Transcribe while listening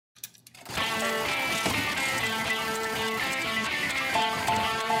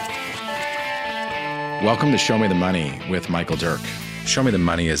Welcome to Show Me the Money with Michael Dirk. Show Me the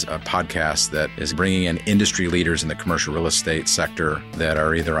Money is a podcast that is bringing in industry leaders in the commercial real estate sector that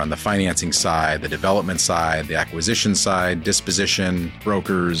are either on the financing side, the development side, the acquisition side, disposition,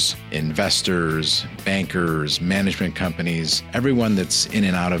 brokers, investors, bankers, management companies, everyone that's in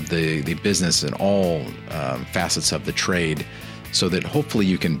and out of the business and all facets of the trade, so that hopefully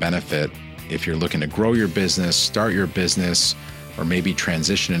you can benefit if you're looking to grow your business, start your business, or maybe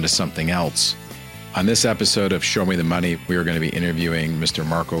transition into something else. On this episode of Show Me the Money, we are going to be interviewing Mr.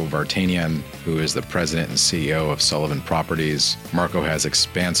 Marco Vartanian, who is the president and CEO of Sullivan Properties. Marco has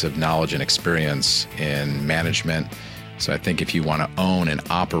expansive knowledge and experience in management. So I think if you want to own and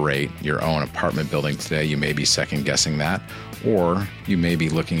operate your own apartment building today, you may be second guessing that, or you may be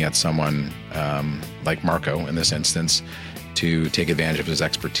looking at someone like Marco in this instance to take advantage of his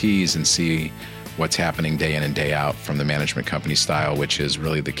expertise and see what's happening day in and day out from the management company style, which is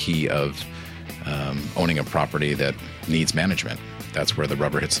really the key of owning a property that needs management. That's where the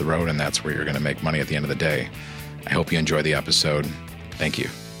rubber hits the road, and that's where you're going to make money at the end of the day. I hope you enjoy the episode. Thank you.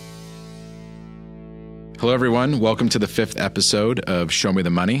 Hello, everyone. Welcome to the 5th episode of Show Me the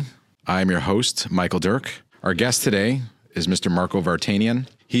Money. I'm your host, Michael Dirk. Our guest today is Mr. Marco Vartanian.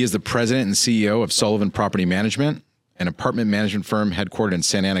 He is the president and CEO of Sullivan Property Management, an apartment management firm headquartered in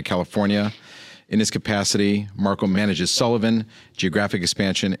Santa Ana, California. In this capacity, Marco manages Sullivan, geographic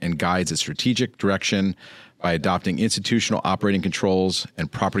expansion, and guides its strategic direction by adopting institutional operating controls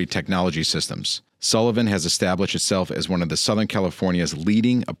and property technology systems. Sullivan has established itself as one of the Southern California's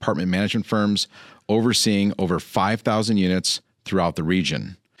leading apartment management firms, overseeing over 5,000 units throughout the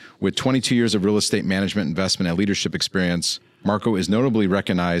region. With 22 years of real estate management, investment, and leadership experience, Marco is notably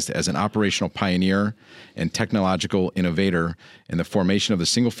recognized as an operational pioneer and technological innovator in the formation of the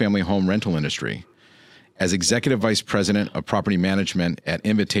single-family home rental industry. As Executive Vice President of Property Management at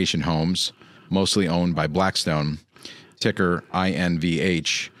Invitation Homes, mostly owned by Blackstone, ticker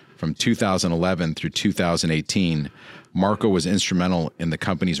INVH, from 2011 through 2018, Marco was instrumental in the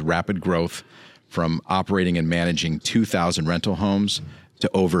company's rapid growth from operating and managing 2,000 rental homes to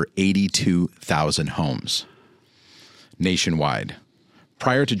over 82,000 homes nationwide.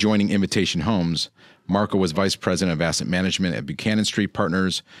 Prior to joining Invitation Homes, Marco was vice president of asset management at Buchanan Street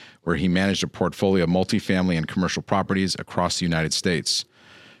Partners, where he managed a portfolio of multifamily and commercial properties across the United States.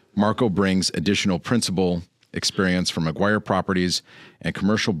 Marco brings additional principal experience from McGuire Properties and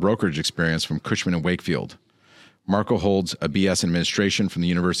commercial brokerage experience from Cushman & Wakefield. Marco holds a BS in administration from the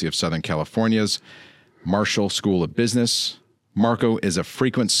University of Southern California's Marshall School of Business. Marco is a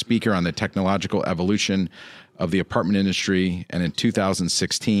frequent speaker on the technological evolution of the apartment industry, and in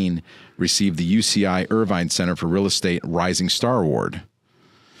 2016 received the UCI Irvine Center for Real Estate Rising Star Award.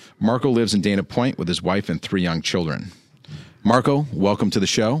 Marco lives in Dana Point with his wife and 3 young children. Marco, welcome to the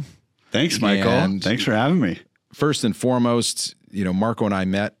show. Thanks, Michael. And thanks for having me. First and foremost, Marco and I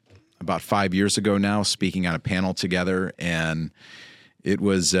met about 5 years ago now, speaking on a panel together, and it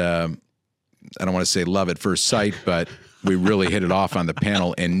was, I don't want to say love at first sight, but we really hit it off on the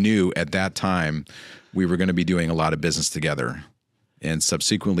panel and knew at that time we were going to be doing a lot of business together. And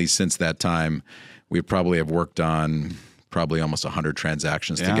subsequently, since that time, we probably have worked on almost 100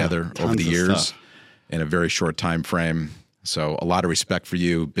 transactions together over the years in a very short time frame. So a lot of respect for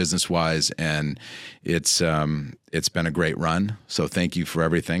you business-wise, and it's been a great run. So thank you for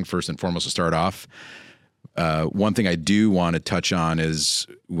everything. First and foremost, to start off, one thing I do want to touch on is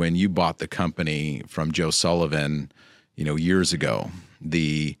when you bought the company from Joe Sullivan, years ago,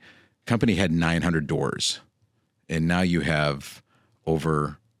 the company had 900 doors, and now you have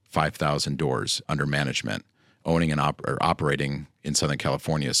over 5,000 doors under management, owning and operating in Southern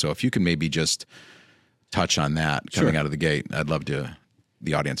California. So if you can maybe just touch on that coming out of the gate, I'd love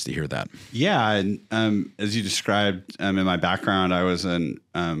the audience to hear that. Yeah, and as you described, in my background, I was an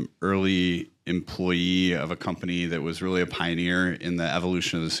early employee of a company that was really a pioneer in the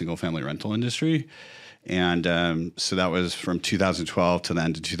evolution of the single-family rental industry. And so that was from 2012 to the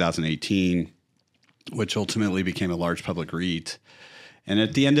end of 2018, which ultimately became a large public REIT. And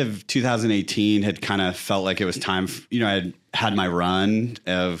at the end of 2018, had kind of felt like it was time. I had my run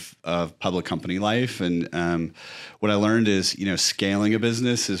of public company life, and what I learned is, scaling a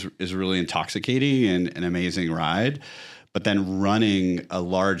business is really intoxicating and an amazing ride. But then running a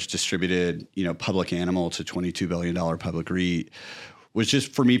large distributed, public animal to $22 billion public REIT was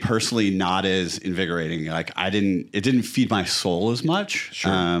just, for me personally, not as invigorating. Like it didn't feed my soul as much.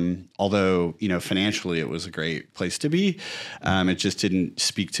 Sure. Although, financially it was a great place to be. It just didn't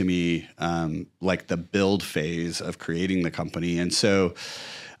speak to me like the build phase of creating the company. And so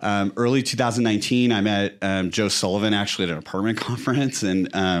early 2019, I met Joe Sullivan actually at an apartment conference.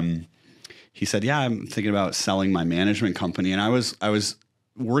 And he said, yeah, I'm thinking about selling my management company. And I was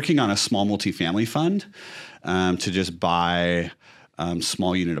working on a small multifamily fund to just buy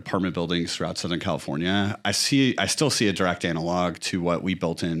small unit apartment buildings throughout Southern California. I still see a direct analog to what we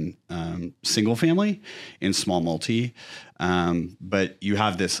built in single family in small multi. But you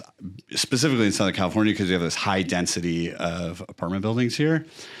have this specifically in Southern California because you have this high density of apartment buildings here.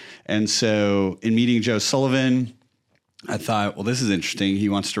 And so in meeting Joe Sullivan, I thought, well, this is interesting. He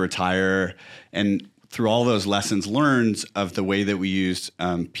wants to retire. And through all those lessons learned of the way that we used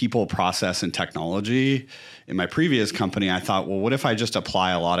people, process, and technology in my previous company, I thought, well, what if I just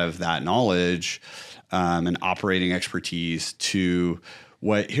apply a lot of that knowledge and operating expertise to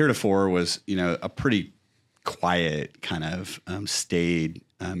what heretofore was, a pretty quiet kind of staid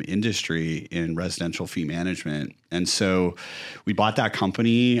industry in residential fee management. And so we bought that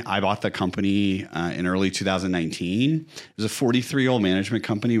company. I bought the company in early 2019. It was a 43-year-old management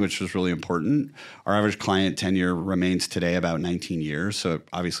company, which was really important. Our average client tenure remains today about 19 years. So it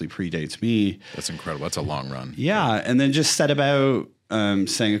obviously predates me. That's incredible. That's a long run. Yeah. And then just set about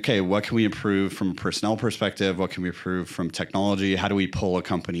saying, okay, what can we improve from a personnel perspective? What can we improve from technology? How do we pull a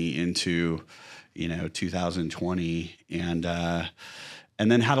company into 2020 and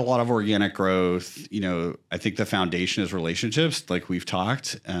then had a lot of organic growth. I think the foundation is relationships, like we've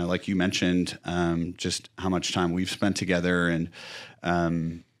talked, like you mentioned, just how much time we've spent together.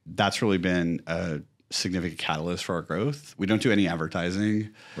 And that's really been a significant catalyst for our growth. We don't do any advertising.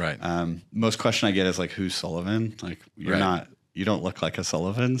 Right. Most question I get is like, who's Sullivan? Like you don't look like a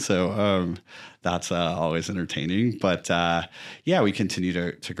Sullivan. So that's always entertaining. But we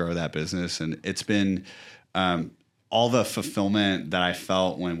continue to grow that business. And it's been all the fulfillment that I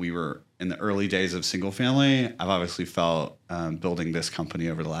felt when we were in the early days of single family, I've obviously felt building this company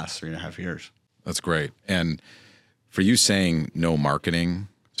over the last 3.5 years. That's great. And for you saying no marketing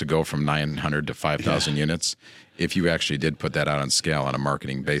to go from 900 to 5,000 units, if you actually did put that out on scale on a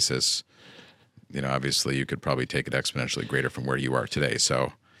marketing basis, obviously you could probably take it exponentially greater from where you are today.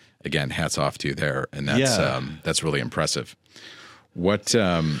 So again, hats off to you there. And that's really impressive. What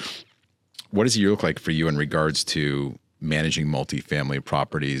does a year look like for you in regards to managing multifamily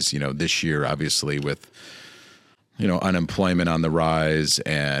properties? This year, obviously with, unemployment on the rise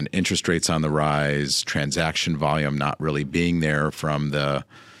and interest rates on the rise, transaction volume not really being there from the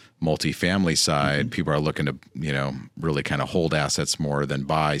multifamily side. Mm-hmm. People are looking to, really kind of hold assets more than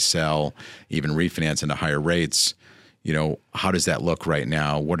buy, sell, even refinance into higher rates. How does that look right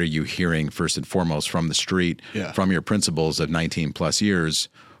now? What are you hearing first and foremost from the street, from your principals of 19 plus years?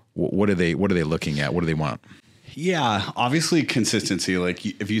 What are they looking at? What do they want? Yeah, obviously consistency. Like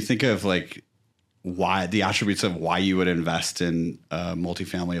if you think of like why the attributes of why you would invest in a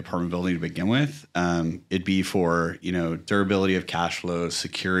multifamily apartment building to begin with, it'd be for, durability of cash flow,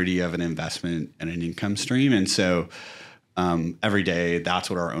 security of an investment and an income stream. And so every day that's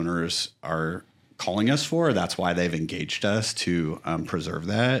what our owners are calling us for. That's why they've engaged us to preserve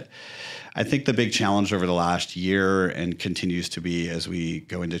that. I think the big challenge over the last year and continues to be as we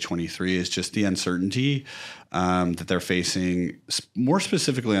go into 23 is just the uncertainty that they're facing, more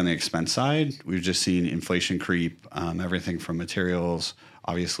specifically on the expense side. We've just seen inflation creep, everything from materials.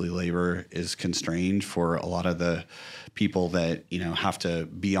 Obviously, labor is constrained for a lot of the people that, have to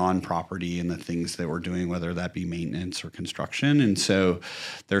be on property and the things that we're doing, whether that be maintenance or construction. And so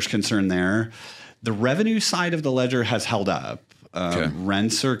there's concern there. The revenue side of the ledger has held up.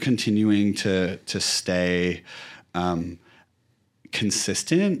 Rents are continuing to stay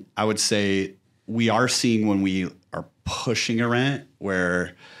consistent. I would say we are seeing when we are pushing a rent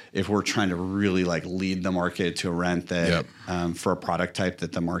where if we're trying to really like lead the market to a rent that for a product type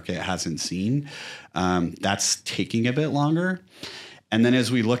that the market hasn't seen, that's taking a bit longer. And then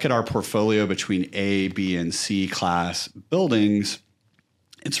as we look at our portfolio between A, B, and C class buildings,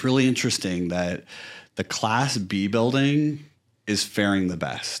 it's really interesting that the Class B building is faring the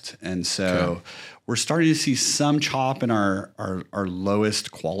best. And so we're starting to see some chop in our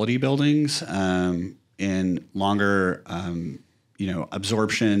lowest quality buildings in longer,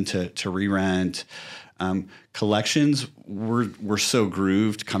 absorption to re-rent. Collections, we're so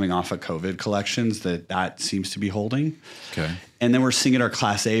grooved coming off of COVID collections that seems to be holding. Okay. And then we're seeing at our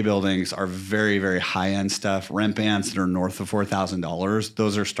Class A buildings, our very, very high-end stuff, rent bands that are north of $4,000.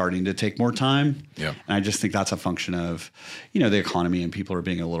 Those are starting to take more time. Yeah. And I just think that's a function of, the economy and people are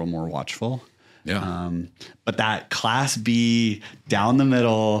being a little more watchful. Yeah. But that Class B down the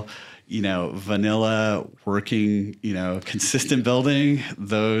middle, vanilla working, consistent building,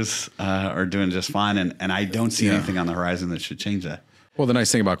 those are doing just fine. And I don't see anything on the horizon that should change that. Well, the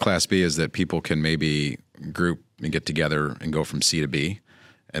nice thing about Class B is that people can maybe group and get together and go from C to B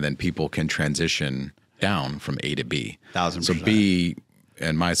and then people can transition down from A to B. 1,000%. So B,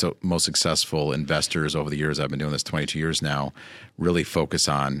 and my most successful investors over the years, I've been doing this 22 years now, really focus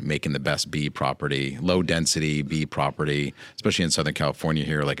on making the best B property, low density B property, especially in Southern California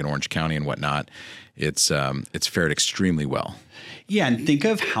here, like in Orange County and whatnot. It's fared extremely well. Yeah, and think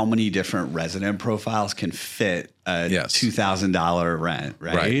of how many different resident profiles can fit a $2,000 rent,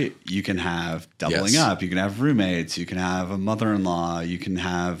 right? You can have doubling up, you can have roommates, you can have a mother-in-law, you can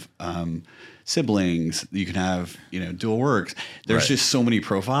have siblings, you can have dual works. There's just so many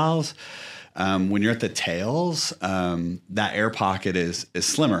profiles. When you're at the tails, that air pocket is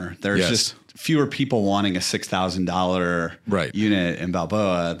slimmer. There's just fewer people wanting a $6,000 unit in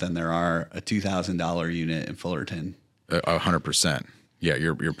Balboa than there are a $2,000 unit in Fullerton. 100%. Yeah,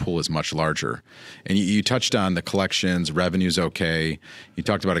 your pool is much larger. And you touched on the collections, revenue's okay. You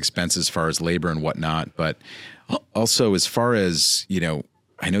talked about expenses as far as labor and whatnot. But also as far as,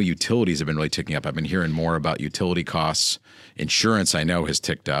 I know utilities have been really ticking up. I've been hearing more about utility costs. Insurance, I know, has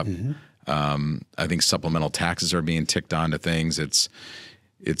ticked up. I think supplemental taxes are being ticked onto things. It's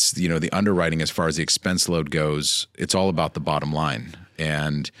the underwriting as far as the expense load goes, it's all about the bottom line.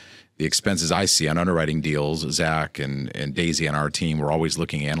 And the expenses I see on underwriting deals, Zach and Daisy on our team, we're always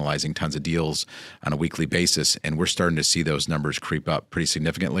looking, analyzing tons of deals on a weekly basis, and we're starting to see those numbers creep up pretty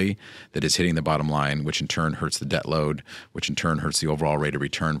significantly. That is hitting the bottom line, which in turn hurts the debt load, which in turn hurts the overall rate of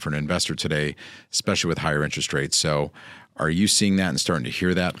return for an investor today, especially with higher interest rates. So are you seeing that and starting to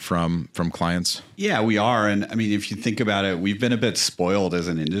hear that from clients? Yeah, we are. And I mean, if you think about it, we've been a bit spoiled as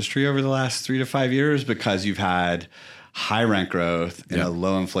an industry over the last 3 to 5 years because you've had high rent growth in a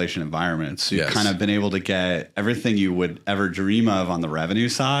low inflation environment. So you've kind of been able to get everything you would ever dream of on the revenue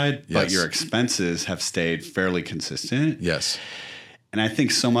side, but your expenses have stayed fairly consistent. Yes. And I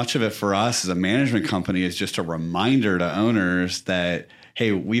think so much of it for us as a management company is just a reminder to owners that,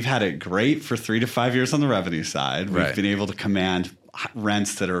 hey, we've had it great for 3 to 5 years on the revenue side. We've been able to command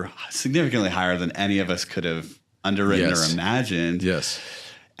rents that are significantly higher than any of us could have underwritten or imagined. Yes.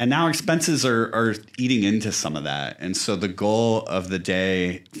 And now expenses are eating into some of that. And so the goal of the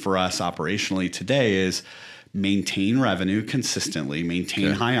day for us operationally today is maintain revenue consistently,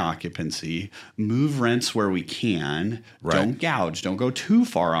 maintain high occupancy, move rents where we can, don't gouge, don't go too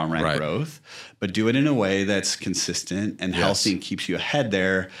far on rent growth, but do it in a way that's consistent and healthy and keeps you ahead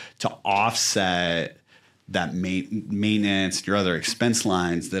there to offset that maintenance, your other expense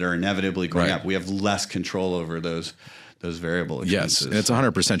lines that are inevitably going up. We have less control over those variable expenses. Yes, and it's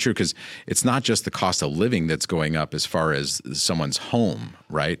 100% true because it's not just the cost of living that's going up as far as someone's home,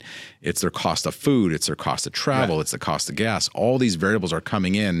 right? It's their cost of food, it's their cost of travel, it's the cost of gas. All these variables are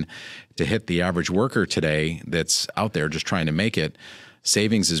coming in to hit the average worker today that's out there just trying to make it.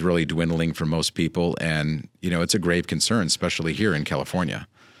 Savings is really dwindling for most people, and it's a grave concern, especially here in California.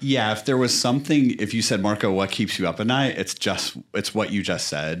 Yeah, if there was something, if you said, Marco, what keeps you up at night? It's what you just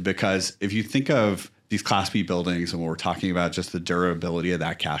said, because if you think of these Class B buildings, and when we're talking about just the durability of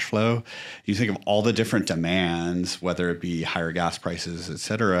that cash flow, you think of all the different demands, whether it be higher gas prices, et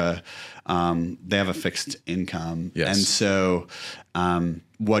cetera, they have a fixed income. Yes. And so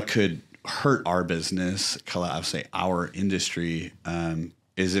what could hurt our business, I'll say our industry,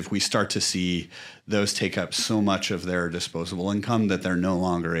 is if we start to see those take up so much of their disposable income that they're no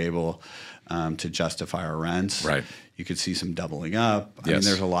longer able to justify our rents. Right. You could see some doubling up. I mean,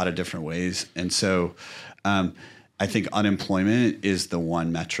 there's a lot of different ways. And so I think unemployment is the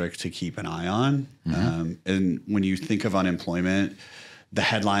one metric to keep an eye on. And when you think of unemployment, the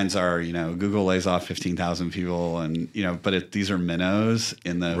headlines are, Google lays off 15,000 people and, but these are minnows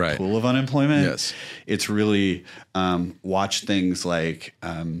in the pool of unemployment. Yes. It's really watch things like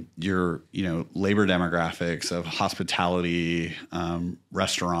your, labor demographics of hospitality,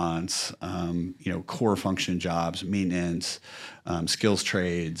 restaurants, core function jobs, maintenance, skills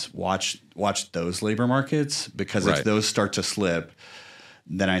trades. Watch those labor markets, because if those start to slip,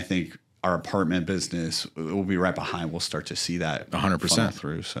 then I think our apartment business will be right behind. We'll start to see that 100%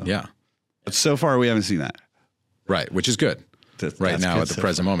 through. So but so far we haven't seen that. Right, which is good right now at the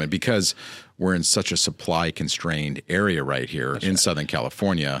present moment, because we're in such a supply constrained area right here in Southern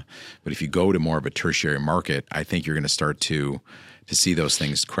California. But if you go to more of a tertiary market, I think you're going to start to see those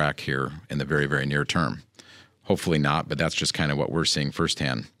things crack here in the very, very near term. Hopefully not, but that's just kind of what we're seeing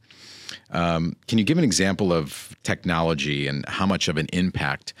firsthand. Can you give an example of technology and how much of an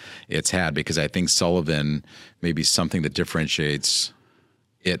impact it's had? Because I think Sullivan may be something that differentiates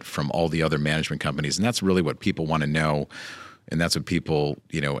it from all the other management companies. And that's really what people want to know. And that's what people,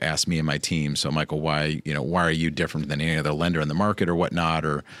 ask me and my team. So Michael, why are you different than any other lender in the market or whatnot,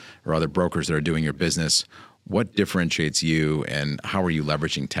 or other brokers that are doing your business? What differentiates you, and how are you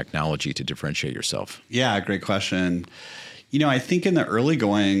leveraging technology to differentiate yourself? Yeah, great question. I think in the early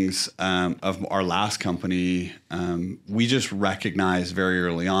goings of our last company, we just recognized very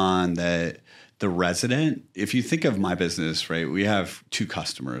early on that the resident, if you think of my business, right, we have two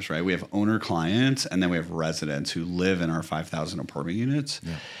customers, right? We have owner clients, and then we have residents who live in our 5,000 apartment units.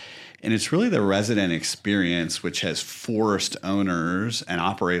 Yeah. And it's really the resident experience which has forced owners and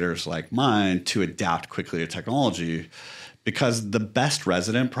operators like mine to adapt quickly to technology, because the best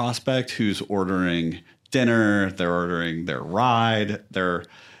resident prospect who's ordering dinner, they're ordering their ride, they're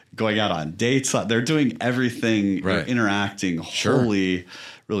going out on dates, they're doing everything, right. They're interacting wholly,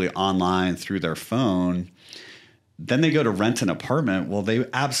 really online through their phone. Then they go to rent an apartment. Well, they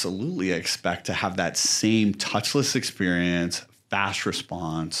absolutely expect to have that same touchless experience, fast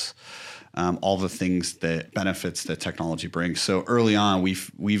response, all the things that benefits that technology brings. So early on,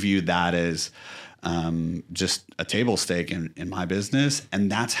 we viewed that as just a table stake in my business. And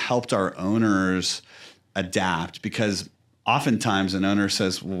that's helped our owners adapt, because oftentimes an owner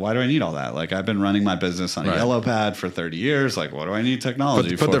says, well, why do I need all that? Like, I've been running my business on a yellow pad for 30 years. Like, what do I need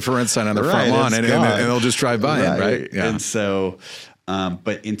technology for? Put the for rent sign on the front lawn and they'll just drive by it, right? Yeah. And so,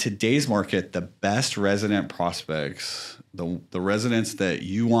 but in today's market, the best resident prospects, the residents that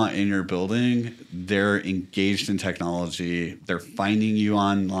you want in your building, they're engaged in technology. They're finding you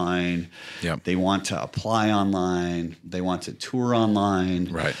online. Yep. They want to apply online. They want to tour online.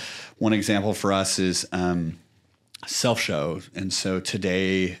 Right. One example for us is self-show. And so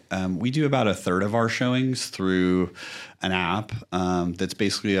today we do about a third of our showings through an app that's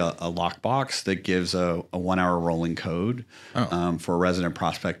basically a lockbox that gives a 1 hour rolling code for a resident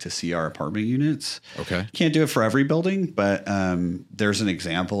prospect to see our apartment units. Okay. Can't do it for every building, but there's an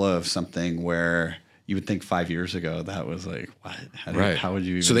example of something where you would think 5 years ago that was like, what? How would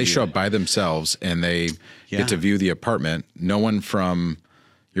you even So they show up by themselves and they get to view the apartment. No one from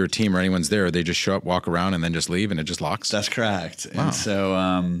your team or anyone's there. They just show up, walk around, and then just leave, and it just locks? That's correct. Wow. And so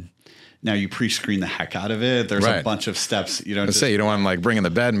now you pre-screen the heck out of it. There's a bunch of steps. You don't you don't want to like bring in the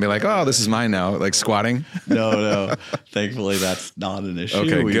bed and be like, oh, this is mine now, like squatting. No. Thankfully, that's not an issue.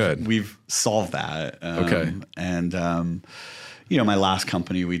 Okay, good. We've solved that. And my last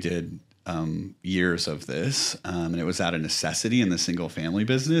company, we did years of this, and it was out of necessity in the single family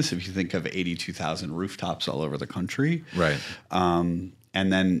business. If you think of 82,000 rooftops all over the country, right? And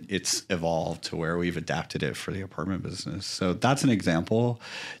then it's evolved to where we've adapted it for the apartment business. So that's an example.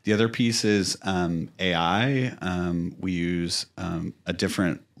 The other piece is AI. We use a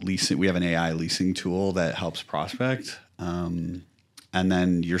different leasing. We have an AI leasing tool that helps prospect. And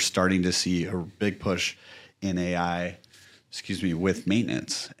then you're starting to see a big push in AI, with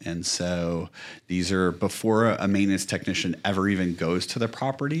maintenance. And so these are before a maintenance technician ever even goes to the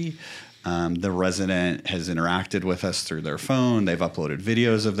property. The resident has interacted with us through their phone. They've uploaded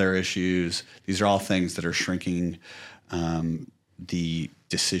videos of their issues. These are all things that are shrinking the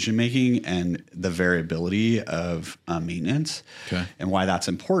decision-making and the variability of maintenance. Okay. And why that's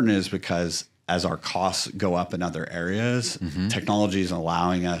important is because as our costs go up in other areas, technology is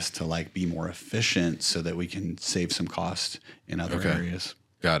allowing us to be more efficient so that we can save some cost in other areas.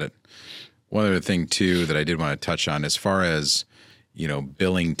 Got it. One other thing too that I did want to touch on, as far as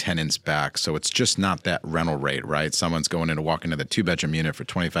billing tenants back. So it's just not that rental rate, right? Someone's going in to walk into the 2-bedroom unit for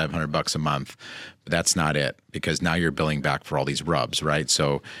 $2,500 a month. But that's not it, because now you're billing back for all these rubs, right?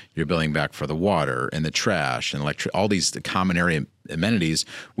 So you're billing back for the water and the trash and all these common area amenities,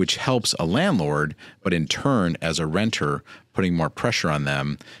 which helps a landlord, but in turn, as a renter, putting more pressure on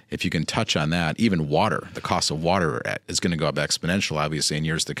them. If you can touch on that, even water, the cost of water is going to go up exponential, obviously, in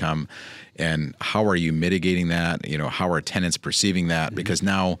years to come. And how are you mitigating that? How are tenants perceiving that? Because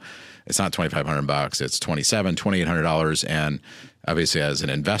now it's not $2,500, it's $2,700, $2,800. And obviously, as an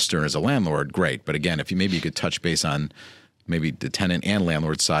investor, as a landlord, great. But again, if you could touch base on maybe the tenant and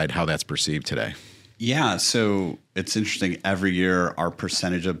landlord side, how that's perceived today. Yeah, so it's interesting. Every year, our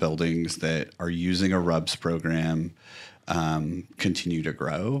percentage of buildings that are using a RUBS program continue to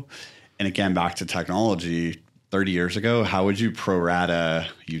grow. And again, back to technology, 30 years ago, how would you pro rata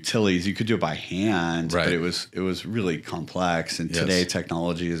utilities? You could do it by hand, but it was really complex. And today,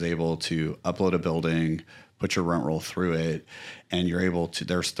 technology is able to upload a building, put your rent roll through it, and you're able to.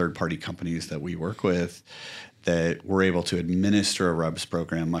 There's third-party companies that we work with that we're able to administer a RUBS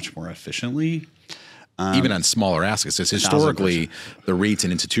program much more efficiently. Even on smaller assets. Because historically, the REITs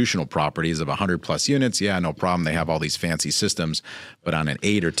and institutional properties of 100 plus units, yeah, no problem. They have all these fancy systems. But on an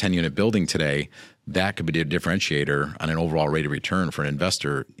 8 or 10 unit building today, that could be a differentiator on an overall rate of return for an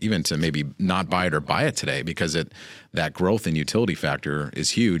investor, even to maybe not buy it or buy it today, because that growth in utility factor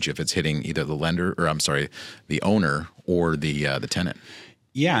is huge if it's hitting either the lender, or the owner or the tenant.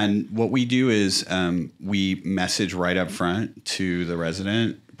 Yeah, and what we do is we message right up front to the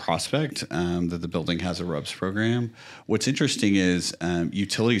resident prospect that the building has a RUBS program. What's interesting is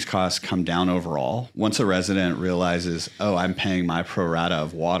utilities costs come down overall. Once a resident realizes, oh, I'm paying my pro rata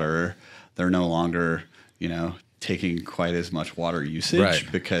of water, they're no longer, taking quite as much water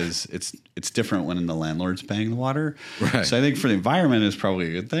usage, because it's different when the landlord's paying the water. Right. So I think for the environment, it's probably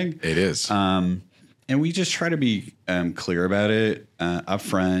a good thing. It is. And we just try to be clear about it,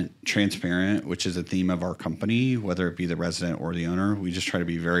 upfront, transparent, which is a theme of our company, whether it be the resident or the owner. We just try to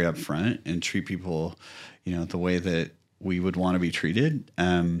be very upfront and treat people, the way that we would want to be treated.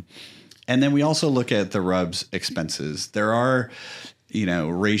 And then we also look at the RUBS expenses. There are,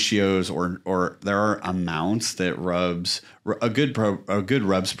 ratios or there are amounts that a good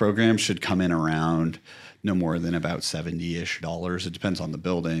RUBS program should come in around no more than about $70-ish. It depends on the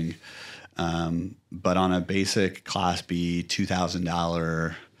building. But on a basic Class B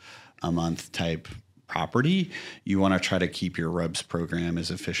 $2,000 a month type property, you want to try to keep your RUBS program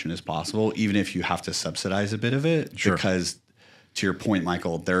as efficient as possible, even if you have to subsidize a bit of it. Sure. Because to your point,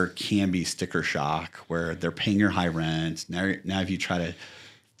 Michael, there can be sticker shock where they're paying your high rent. Now if you try to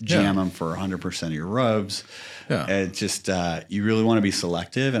jam them for 100% of your RUBS, it just you really want to be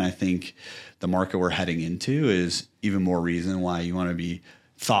selective. And I think the market we're heading into is even more reason why you want to be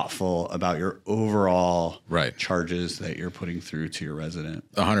thoughtful about your overall charges that you're putting through to your resident.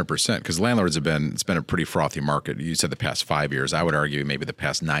 100%, because landlords it's been a pretty frothy market. You said the past 5 years. I would argue maybe the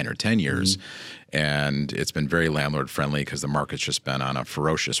past 9 or 10 years. Mm-hmm. And it's been very landlord friendly because the market's just been on a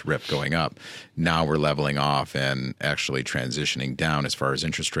ferocious rip going up. Now we're leveling off and actually transitioning down as far as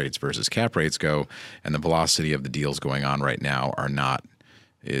interest rates versus cap rates go. And the velocity of the deals going on right now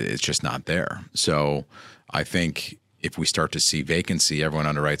it's just not there. So I think if we start to see vacancy, everyone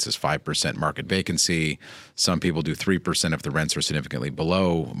underwrites as 5% market vacancy. Some people do 3% if the rents are significantly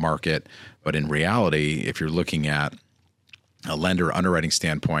below market. But in reality, if you're looking at a lender underwriting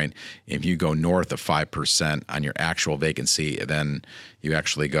standpoint, if you go north of 5% on your actual vacancy, then you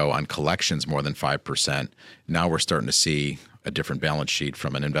actually go on collections more than 5%. Now we're starting to see a different balance sheet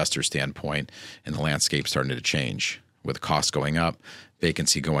from an investor standpoint, and the landscape starting to change with costs going up,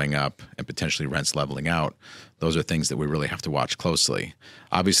 vacancy going up, and potentially rents leveling out. Those are things that we really have to watch closely.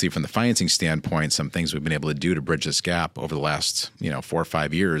 Obviously, from the financing standpoint, some things we've been able to do to bridge this gap over the last 4 or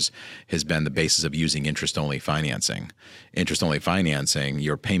 5 years has been the basis of using interest-only financing. Interest-only financing,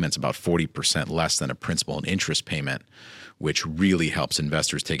 your payment's about 40% less than a principal and interest payment, which really helps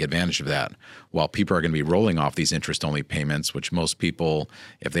investors take advantage of that. While people are going to be rolling off these interest-only payments, which most people,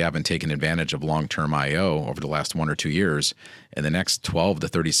 if they haven't taken advantage of long-term IO over the last 1 or 2 years, in the next 12 to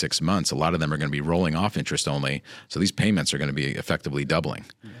 36 months, a lot of them are going to be rolling off interest-only. So these payments are going to be effectively doubling.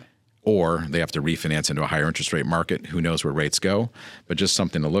 Yeah. Or they have to refinance into a higher interest rate market. Who knows where rates go? But just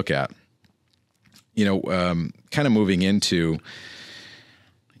something to look at. Kind of moving into,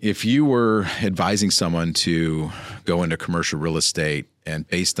 if you were advising someone to go into commercial real estate, and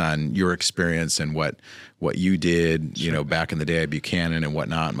based on your experience and what you did, back in the day at Buchanan and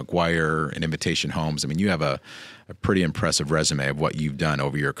whatnot, McGuire and Invitation Homes, I mean, you have a pretty impressive resume of what you've done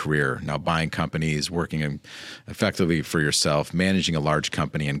over your career. Now, buying companies, working effectively for yourself, managing a large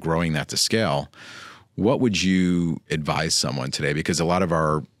company and growing that to scale. What would you advise someone today? Because a lot of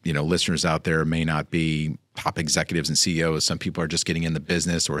our listeners out there may not be top executives and CEOs. Some people are just getting in the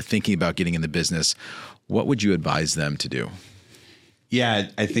business or thinking about getting in the business. What would you advise them to do? Yeah,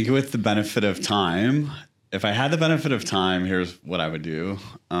 I think with the benefit of time, if I had the benefit of time, here's what I would do.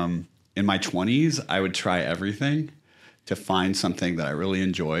 In my 20s, I would try everything to find something that I really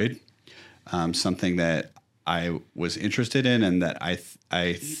enjoyed, something that I was interested in and that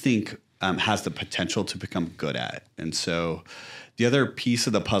I think has the potential to become good at. And so the other piece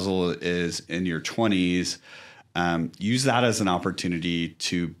of the puzzle is in your 20s, use that as an opportunity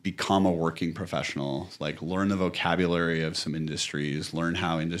to become a working professional, like learn the vocabulary of some industries, learn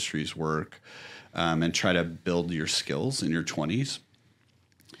how industries work, and try to build your skills in your 20s.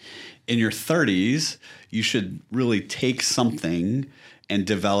 In your 30s, you should really take something and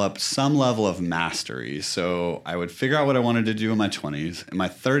develop some level of mastery. So I would figure out what I wanted to do in my 20s. In my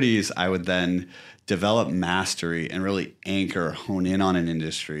 30s, I would then develop mastery and really hone in on an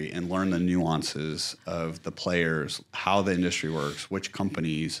industry and learn the nuances of the players, how the industry works, which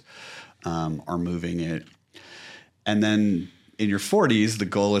companies, are moving it. And then in your 40s, the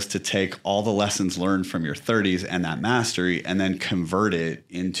goal is to take all the lessons learned from your 30s and that mastery and then convert it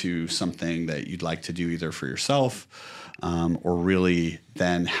into something that you'd like to do either for yourself or really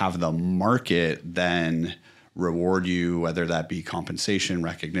then have the market then reward you, whether that be compensation,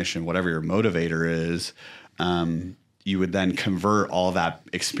 recognition, whatever your motivator is. You would then convert all that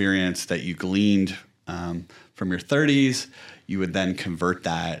experience that you gleaned from your 30s. You would then convert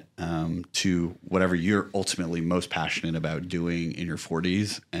that to whatever you're ultimately most passionate about doing in your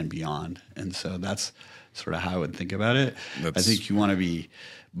 40s and beyond. And so that's sort of how I would think about it. I think you want to be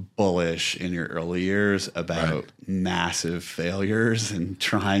bullish in your early years about massive failures and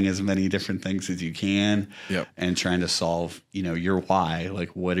trying as many different things as you can and trying to solve, your why.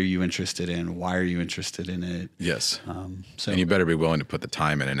 Like, what are you interested in? Why are you interested in it? Yes. And you better be willing to put the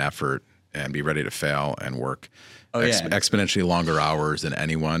time in and effort and be ready to fail and work exponentially longer hours than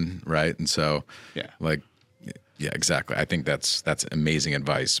anyone, right? And so, exactly. I think that's amazing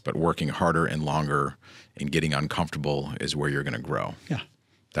advice. But working harder and longer and getting uncomfortable is where you're going to grow. Yeah.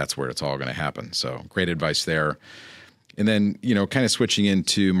 That's where it's all going to happen. So great advice there. And then, kind of switching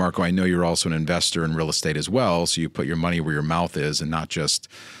into, Marco, I know you're also an investor in real estate as well. So you put your money where your mouth is and not just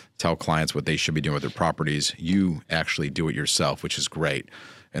tell clients what they should be doing with their properties. You actually do it yourself, which is great.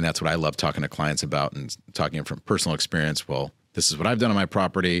 And that's what I love talking to clients about and talking from personal experience. Well, this is what I've done on my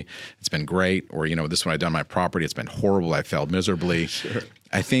property. It's been great. Or, this is what I've done on my property. It's been horrible. I failed miserably. Sure.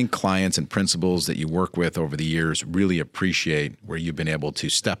 I think clients and principals that you work with over the years really appreciate where you've been able to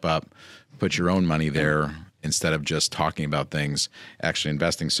step up, put your own money there instead of just talking about things, actually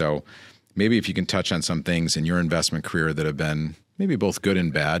investing. So maybe if you can touch on some things in your investment career that have been maybe both good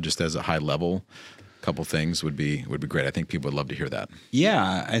and bad, just as a high level, a couple things would be great. I think people would love to hear that.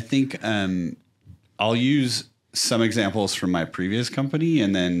 Yeah, I think I'll use some examples from my previous company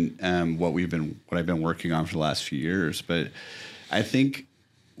and then what I've been working on for the last few years. But I think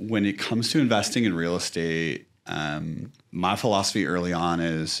when it comes to investing in real estate, my philosophy early on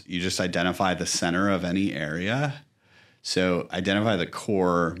is you just identify the center of any area. So identify the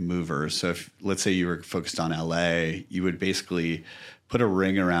core movers. So if, let's say you were focused on LA, you would basically put a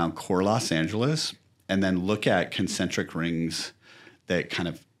ring around core Los Angeles and then look at concentric rings that kind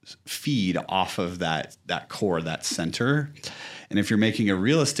of feed off of that core, that center. And if you're making a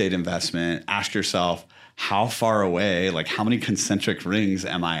real estate investment, ask yourself, how far away, like how many concentric rings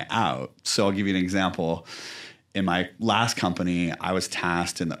am I out? So I'll give you an example. In my last company, I was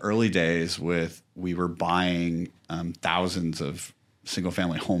tasked in the early days with, we were buying thousands of single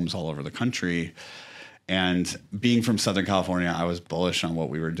family homes all over the country. And being from Southern California, I was bullish on what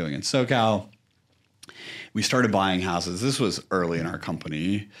we were doing in SoCal. We started buying houses. This was early in our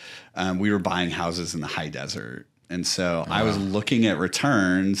company. We were buying houses in the high desert. And so I was looking at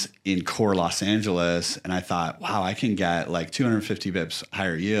returns in core Los Angeles, and I thought, wow, I can get like 250 bips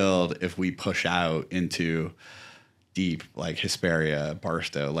higher yield if we push out into deep, like Hesperia,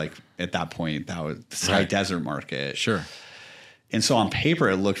 Barstow. Like at that point, that was the high desert market. Sure. And so on paper,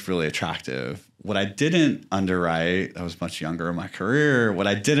 it looked really attractive. What I didn't underwrite, I was much younger in my career, what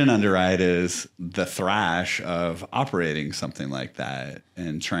I didn't underwrite is the thrash of operating something like that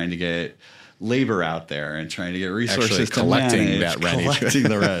and trying to get labor out there and trying to get resources collecting the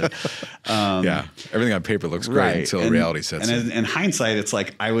rent. Everything on paper looks great until reality sets in. In hindsight, it's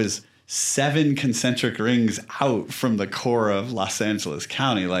like I was 7 concentric rings out from the core of Los Angeles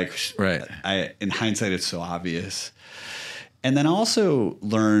County. Like, in hindsight, it's so obvious. And then I also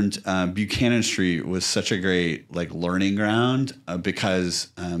learned Buchanan Street was such a great learning ground because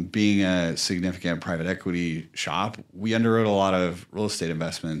being a significant private equity shop, we underwrote a lot of real estate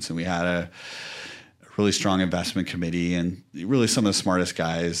investments, and we had a really strong investment committee, and really some of the smartest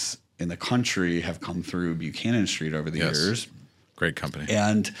guys in the country have come through Buchanan Street over the years. Great company.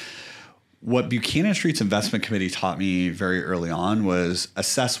 And what Buchanan Street's investment committee taught me very early on was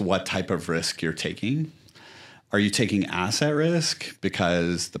assess what type of risk you're taking. Are you taking asset risk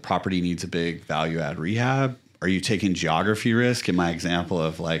because the property needs a big value add rehab? Are you taking geography risk? In my example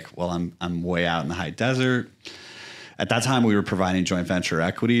of I'm way out in the high desert. At that time, we were providing joint venture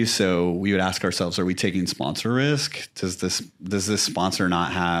equity, so we would ask ourselves: are we taking sponsor risk? Does this sponsor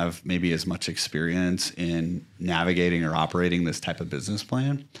not have maybe as much experience in navigating or operating this type of business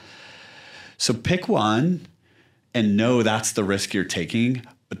plan? So pick one and know that's the risk you're taking.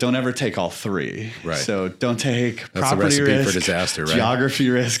 But don't ever take all 3. Right. So don't take That's property a recipe risk, for disaster, right? Geography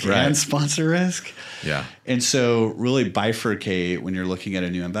risk, and sponsor risk. Yeah. And so really bifurcate when you're looking at a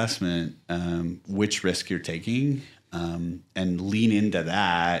new investment, which risk you're taking, and lean into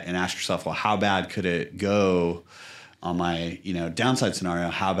that and ask yourself, well, how bad could it go on my, downside scenario,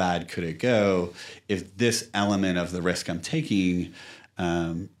 how bad could it go if this element of the risk I'm taking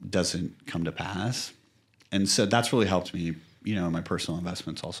doesn't come to pass? And so that's really helped me, in my personal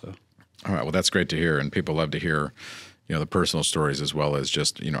investments also. All right. Well, that's great to hear. And people love to hear, the personal stories as well as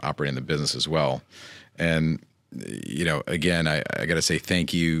just, operating the business as well. And, again, I got to say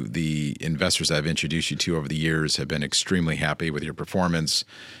thank you. The investors I've introduced you to over the years have been extremely happy with your performance.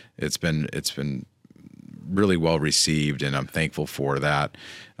 It's been really well received, and I'm thankful for that.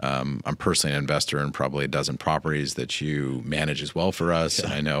 I'm personally an investor in probably a dozen properties that you manage as well for us. Yeah.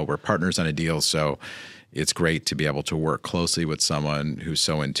 I know we're partners on a deal, so it's great to be able to work closely with someone who's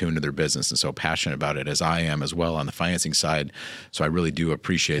so in tune to their business and so passionate about it as I am as well on the financing side. So I really do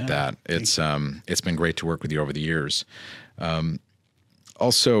appreciate that. It's been great to work with you over the years.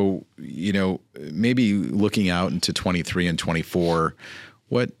 Also, maybe looking out into 23 and 24,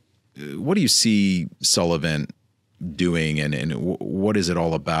 what do you see Sullivan doing, and what is it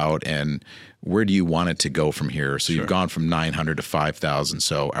all about, and where do you want it to go from here? So You've gone from 900 to 5,000.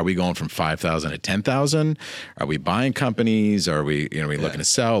 So are we going from 5,000 to 10,000? Are we buying companies? Are we looking to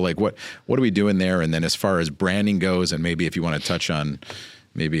sell? Like what are we doing there? And then as far as branding goes, and maybe if you want to touch on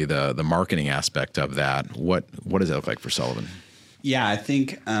maybe the marketing aspect of that, what does that look like for Sullivan? Yeah, I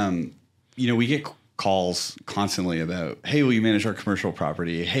think we get calls constantly about, hey, will you manage our commercial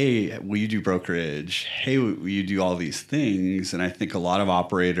property? Hey, will you do brokerage? Hey, will you do all these things? And I think a lot of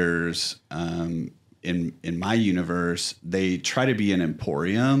operators in my universe, they try to be an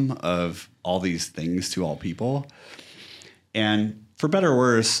emporium of all these things to all people. And for better or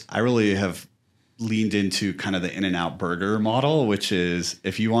worse, I really have leaned into kind of the In-N-Out burger model, which is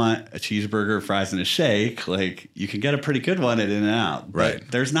if you want a cheeseburger, fries, and a shake, like you can get a pretty good one at In-N-Out. Right.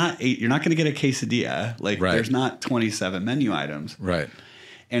 But there's not you're not going to get a quesadilla. There's not 27 menu items. Right.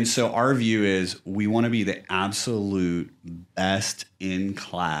 And so our view is we want to be the absolute best in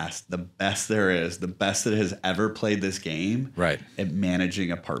class, the best there is, the best that has ever played this game at managing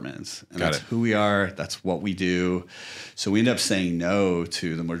apartments. And that's who we are. That's what we do. So we end up saying no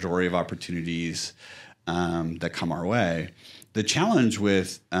to the majority of opportunities that come our way. The challenge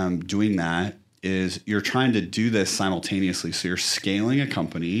with doing that is you're trying to do this simultaneously. So you're scaling a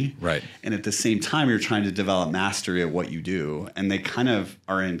company. Right. And at the same time, you're trying to develop mastery at what you do. And they kind of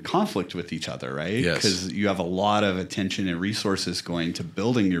are in conflict with each other, right? Yes. Because you have a lot of attention and resources going to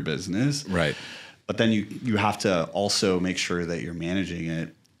building your business. Right. But then you have to also make sure that you're managing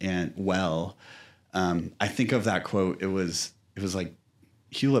it and well. I think of that quote. It was like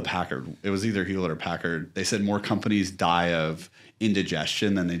Hewlett-Packard. It was either Hewlett or Packard. They said more companies die of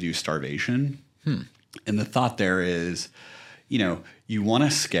indigestion than they do starvation. And the thought there is, you want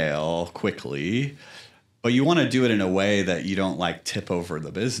to scale quickly, but you want to do it in a way that you don't tip over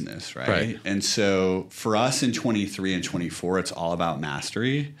the business, right? And so for us in 23 and 24, it's all about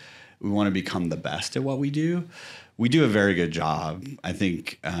mastery. We want to become the best at what we do. We do a very good job. I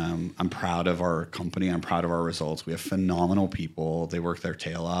think I'm proud of our company. I'm proud of our results. We have phenomenal people. They work their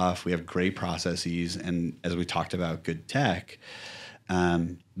tail off. We have great processes. And as we talked about, good tech.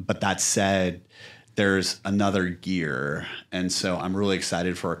 But that said, there's another gear. And so I'm really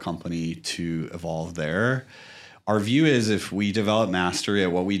excited for our company to evolve there. Our view is if we develop mastery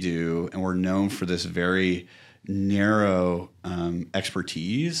at what we do, and we're known for this very narrow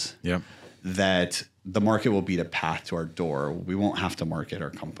expertise, that the market will beat a path to our door. We won't have to market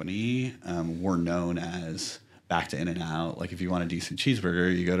our company. We're known as back to In-N-Out. Like if you want a decent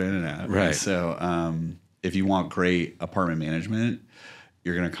cheeseburger, you go to In-N-Out. Right. And so if you want great apartment management,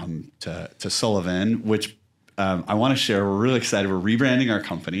 you're going to come to Sullivan, which I want to share. We're really excited. We're rebranding our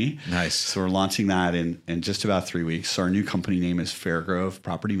company. Nice. So we're launching that in just about 3 weeks. So our new company name is Fairgrove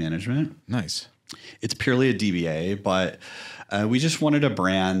Property Management. Nice. It's purely a DBA, but we just wanted a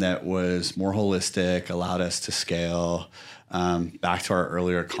brand that was more holistic, allowed us to scale. Back to our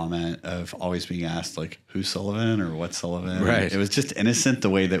earlier comment of always being asked, who's Sullivan or what's Sullivan? Right. It was just innocent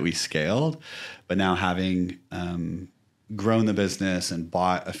the way that we scaled. But now having grown the business and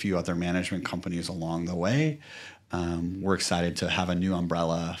bought a few other management companies along the way, we're excited to have a new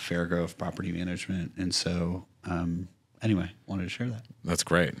umbrella, Fairgrove Property Management. And so anyway, wanted to share that. That's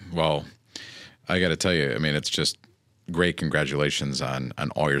great. Well, I got to tell you, it's just great. Congratulations on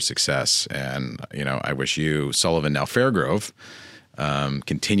all your success. And, I wish you, Sullivan, now Fairgrove,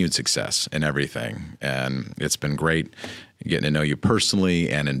 continued success in everything. And it's been great getting to know you personally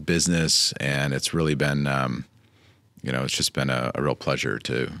and in business. And it's really been, it's just been a real pleasure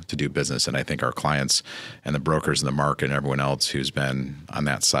to do business. And I think our clients and the brokers in the market and everyone else who's been on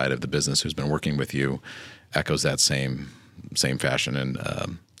that side of the business, who's been working with you, echoes that same fashion. And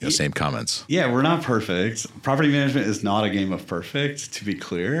same comments. Yeah, we're not perfect. Property management is not a game of perfect, to be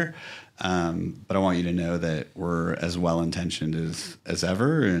clear. But I want you to know that we're as well-intentioned as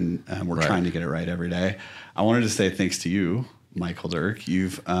ever, and we're trying to get it right every day. I wanted to say thanks to you, Michael Dirk.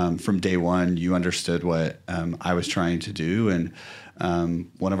 You've from day one, you understood what I was trying to do, and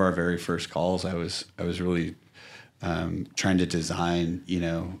one of our very first calls, I was really trying to design,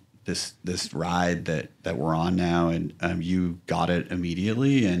 this ride that we're on now, and you got it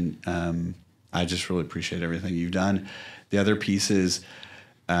immediately, and I just really appreciate everything you've done. The other piece is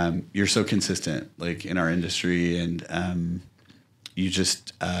you're so consistent, like in our industry, and you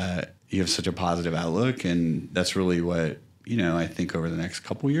just you have such a positive outlook, and that's really what I think over the next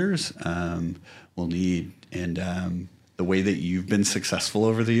couple years we'll need. And the way that you've been successful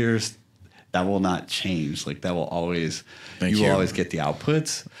over the years, that will not change. Like that will always, you will always get the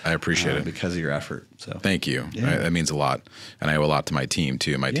outputs. I appreciate it because of your effort. So thank you. Yeah. That means a lot. And I owe a lot to my team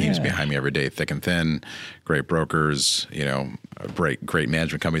too. My team's behind me every day, thick and thin, great brokers, great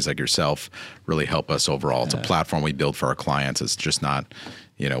management companies like yourself really help us overall. It's a platform we build for our clients. It's just not,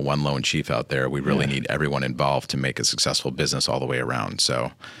 one lone chief out there. We really need everyone involved to make a successful business all the way around.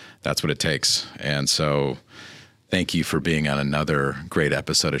 So that's what it takes. And so thank you for being on another great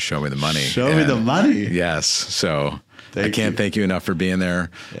episode of Show Me the Money. Show me the money. Yes. So I can't thank you enough for being there.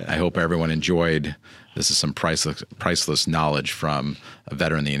 Yeah. I hope everyone enjoyed. This is some priceless knowledge from a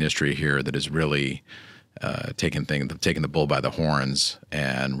veteran in the industry here that is really taking the bull by the horns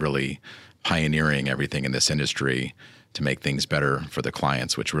and really pioneering everything in this industry to make things better for the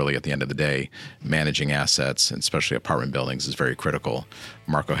clients, which really at the end of the day, managing assets, and especially apartment buildings, is very critical.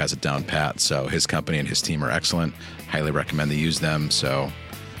 Marco has it down pat, so his company and his team are excellent. Highly recommend to use them. So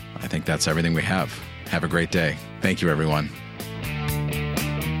I think that's everything we have. Have a great day. Thank you, everyone.